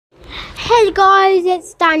Hey guys,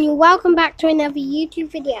 it's Daniel. Welcome back to another YouTube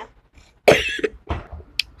video.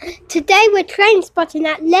 Today we're train spotting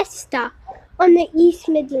at Leicester on the East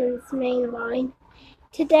Midlands main line.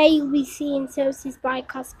 Today you'll be seeing services by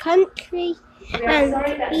Cross Country and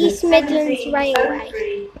East Midlands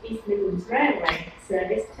Railway. East Midlands Railway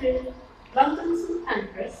service to London St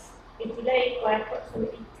Pancras is delayed by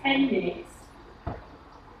approximately 10 minutes.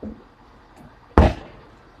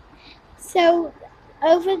 So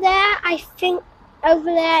over there, I think over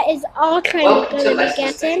there is our train we're going to be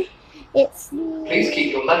getting. It's Please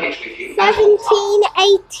keep your luggage with you.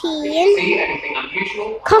 1718 See anything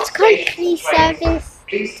unusual? Cross Country service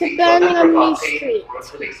to Birmingham New Street.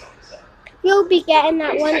 You'll be getting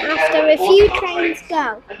that one after a few trains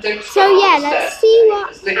go. So yeah, let's see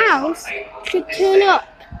what else should turn up.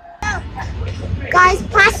 Guys,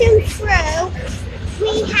 passing through,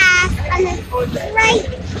 we have a freight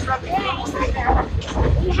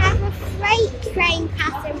train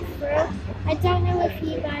passing through. I don't know if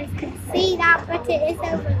you guys can see that, but it is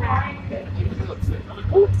over there.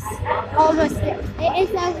 Oops, almost it is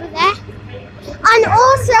over there. And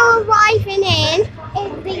also arriving in is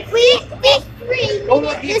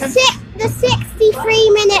the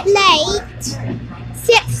 63-minute late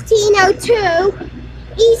 16:02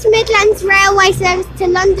 East Midlands Railway service to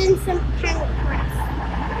London St Pancras.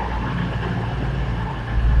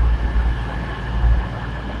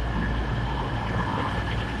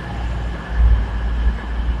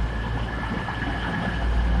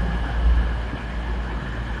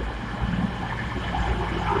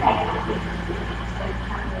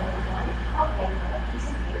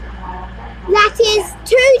 That is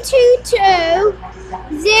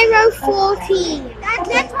 222014.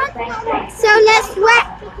 So let's wait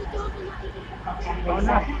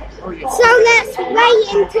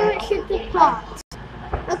until it should depart.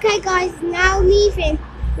 Okay guys, now leaving.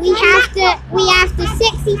 We have the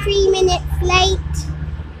 63 minutes late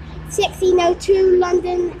 16:02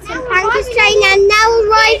 London St Pancras train, and now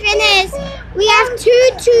arriving is we have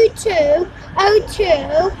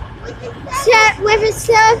 22202 with a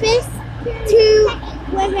service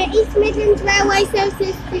with an East Midlands Railway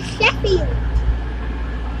services to Sheffield.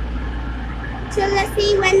 So let's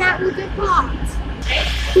see when that will depart.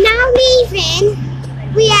 Now leaving,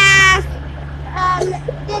 we have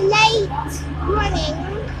the late running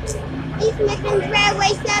East Midlands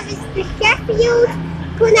Railway service to Sheffield,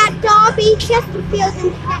 going at Derby, Chesterfield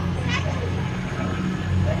and Sheffield.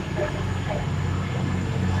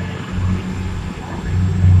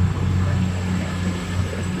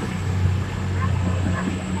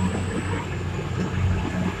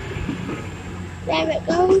 There it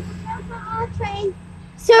goes. Our train.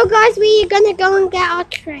 So guys, we are gonna go and get our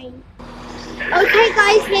train. Okay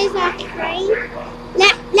guys, here's our train.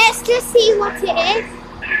 Let's just see what it is.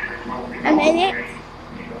 A minute.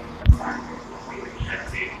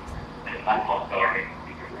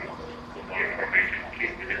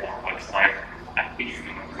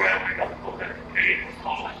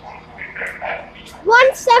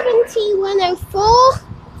 $170,104.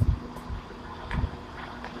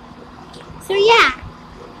 So yeah,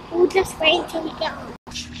 we'll just wait until we get on.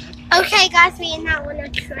 Okay guys, we are now on a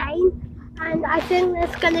train, and I think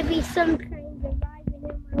there's going to be some trains arriving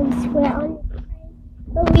in once we're on the train,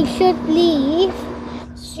 but we should leave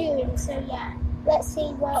soon. So yeah, let's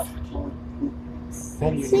see what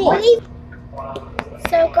we see.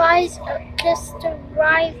 So guys, just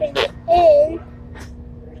arriving in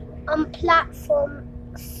on platform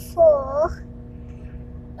 4.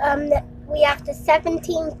 We have the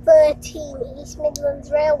 1713 East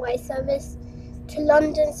Midlands Railway service to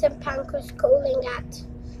London St Pancras, calling at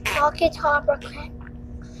Market Harbour,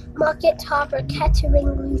 Kettering,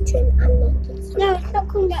 Luton and London. No, it's not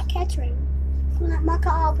calling at Kettering. It's calling at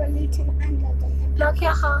Market Harbour, Luton and London.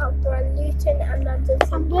 Market Harbour, Luton and London.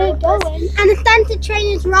 And we're going. And the Stansted train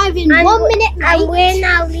is arriving 1 minute late. And we're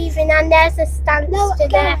now leaving, and there's a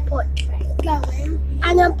Stansted airport train going.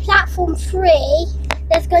 And on platform 3,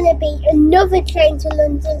 there's going to be another train to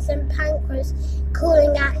London St Pancras,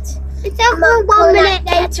 calling at. It's over 1 minute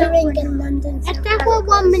Kettering in London. It's over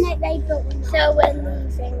 1 minute late, but so we're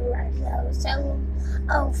leaving right now. So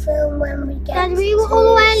I'll film when we get. And we were all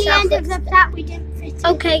the way at the end of the plat. We didn't fit in.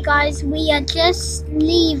 Okay, guys, we are just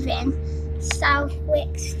leaving South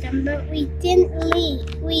Wixton, but we didn't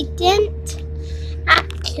leave. We didn't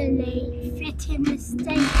actually fit in the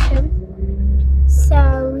station.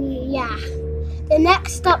 So yeah. The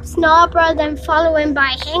next stop's Narborough, then following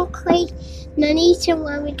by Hinckley, Nuneaton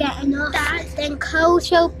where we're getting off, then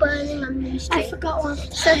Coleshill, Birmingham New Street. I forgot one.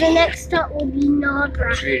 So the next stop will be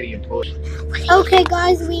Narborough. It's really important. Okay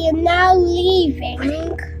guys, we are now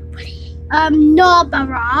leaving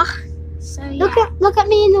Narborough. So yeah. Look at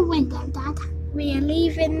me in the window, Dad. We are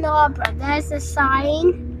leaving Narborough. There's a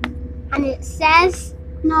sign, and it says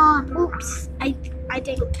Narborough. Oops, I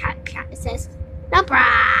didn't catch that. It says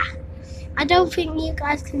Narborough. I don't think you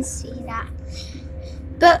guys can see that,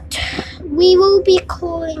 but we will be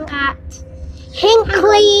calling at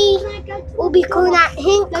Hinckley. We'll be calling at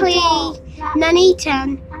Hinckley,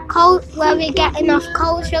 Nuneaton, where we're getting off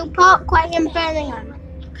Coleshill Parkway in Birmingham.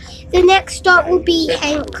 The next stop will be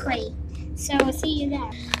Hinckley, so we'll see you there.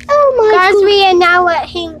 Oh my Guys, God. we are now at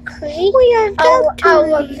Hinckley. We are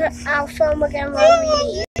I'll film again when we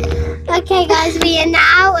leave. Okay guys, we are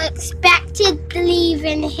now expected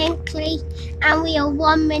leaving Hinckley and we are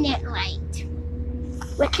 1 minute late,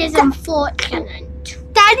 which is unfortunate.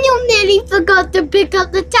 Daniel nearly forgot to pick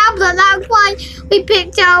up the tablet, that's why we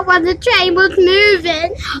picked it up when the train was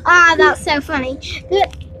moving. Ah, that's so funny.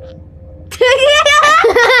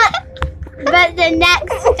 But the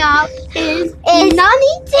next stop is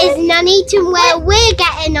Nuneaton, where we're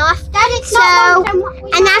getting off.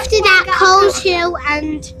 And after that, Coleshill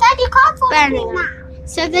and Birmingham.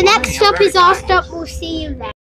 So the next stop is our stop. We'll see you there.